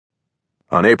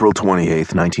On April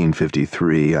 28,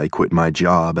 1953, I quit my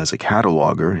job as a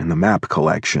cataloger in the map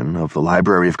collection of the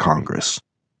Library of Congress.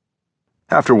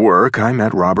 After work, I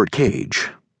met Robert Cage,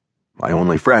 my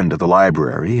only friend at the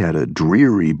library, at a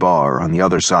dreary bar on the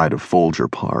other side of Folger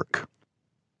Park.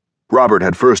 Robert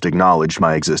had first acknowledged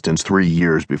my existence 3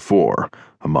 years before,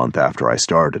 a month after I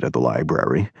started at the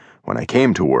library, when I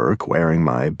came to work wearing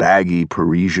my baggy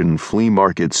Parisian flea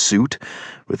market suit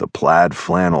with a plaid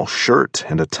flannel shirt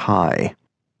and a tie.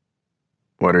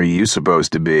 "What are you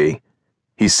supposed to be?"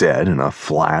 he said in a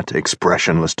flat,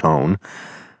 expressionless tone.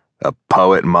 "A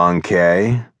poet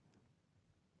manqué?"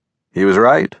 He was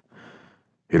right.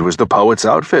 It was the poet's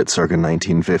outfit circa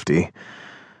 1950.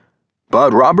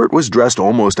 But Robert was dressed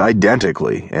almost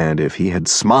identically, and if he had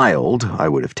smiled, I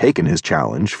would have taken his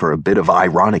challenge for a bit of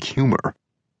ironic humor.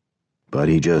 But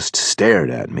he just stared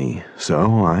at me,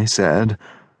 so I said,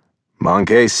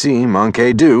 "Manqué si,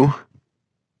 manqué do."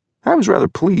 I was rather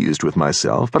pleased with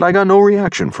myself, but I got no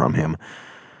reaction from him.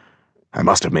 I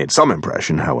must have made some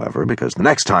impression, however, because the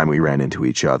next time we ran into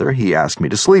each other, he asked me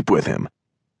to sleep with him.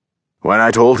 When I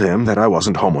told him that I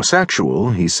wasn't homosexual,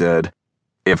 he said,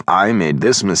 "If I made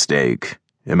this mistake,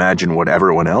 imagine what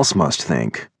everyone else must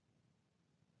think."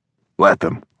 "Let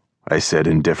them," I said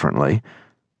indifferently,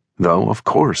 though of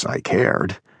course I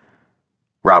cared.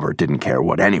 Robert didn't care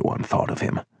what anyone thought of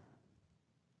him.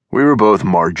 We were both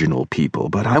marginal people,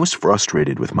 but I was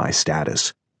frustrated with my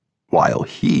status, while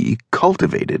he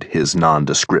cultivated his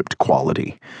nondescript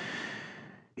quality.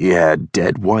 He had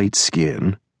dead white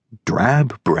skin,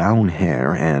 drab brown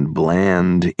hair, and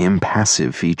bland,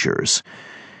 impassive features.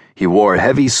 He wore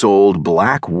heavy-soled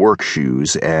black work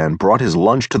shoes and brought his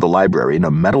lunch to the library in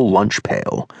a metal lunch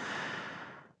pail.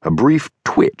 A brief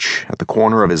twitch at the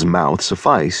corner of his mouth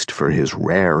sufficed for his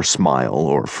rare smile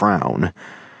or frown.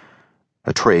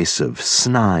 A trace of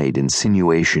snide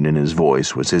insinuation in his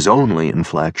voice was his only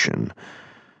inflection.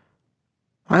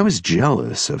 I was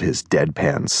jealous of his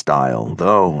deadpan style,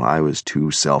 though I was too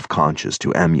self-conscious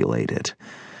to emulate it.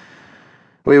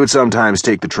 We would sometimes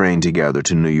take the train together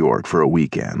to New York for a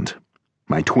weekend.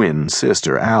 My twin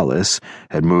sister, Alice,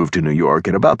 had moved to New York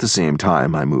at about the same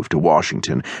time I moved to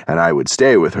Washington, and I would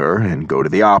stay with her and go to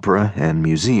the opera and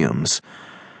museums.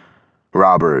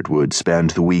 Robert would spend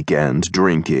the weekend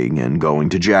drinking and going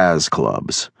to jazz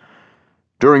clubs.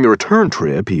 During the return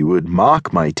trip, he would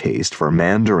mock my taste for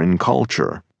Mandarin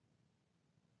culture.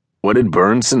 "What did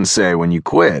Burnson say when you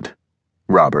quit?"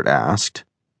 Robert asked.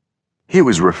 He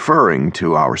was referring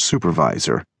to our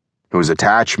supervisor, whose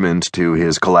attachment to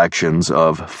his collections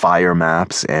of fire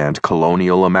maps and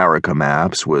colonial America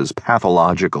maps was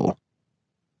pathological.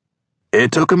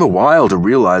 "It took him a while to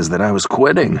realize that I was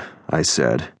quitting," I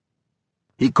said.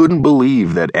 He couldn't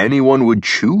believe that anyone would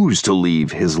choose to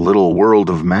leave his little world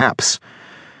of maps.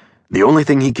 The only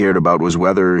thing he cared about was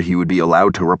whether he would be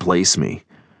allowed to replace me.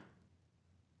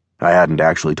 I hadn't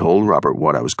actually told Robert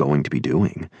what I was going to be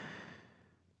doing.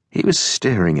 He was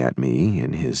staring at me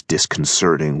in his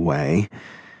disconcerting way,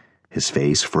 his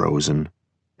face frozen,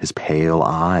 his pale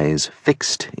eyes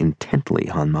fixed intently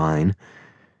on mine.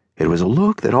 It was a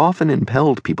look that often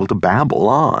impelled people to babble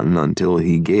on until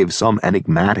he gave some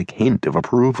enigmatic hint of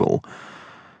approval.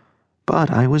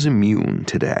 But I was immune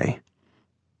today.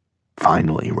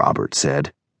 Finally, Robert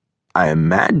said, "I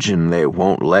imagine they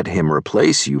won't let him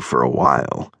replace you for a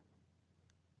while.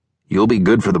 You'll be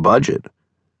good for the budget."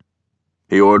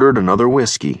 He ordered another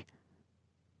whiskey.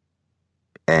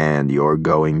 "And you're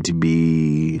going to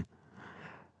be..."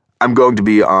 "I'm going to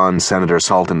be on Senator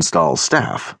Saltonstall's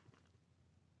staff."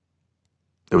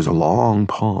 There was a long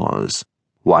pause,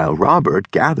 while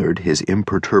Robert gathered his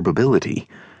imperturbability.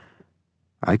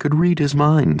 I could read his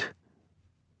mind.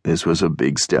 This was a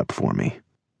big step for me.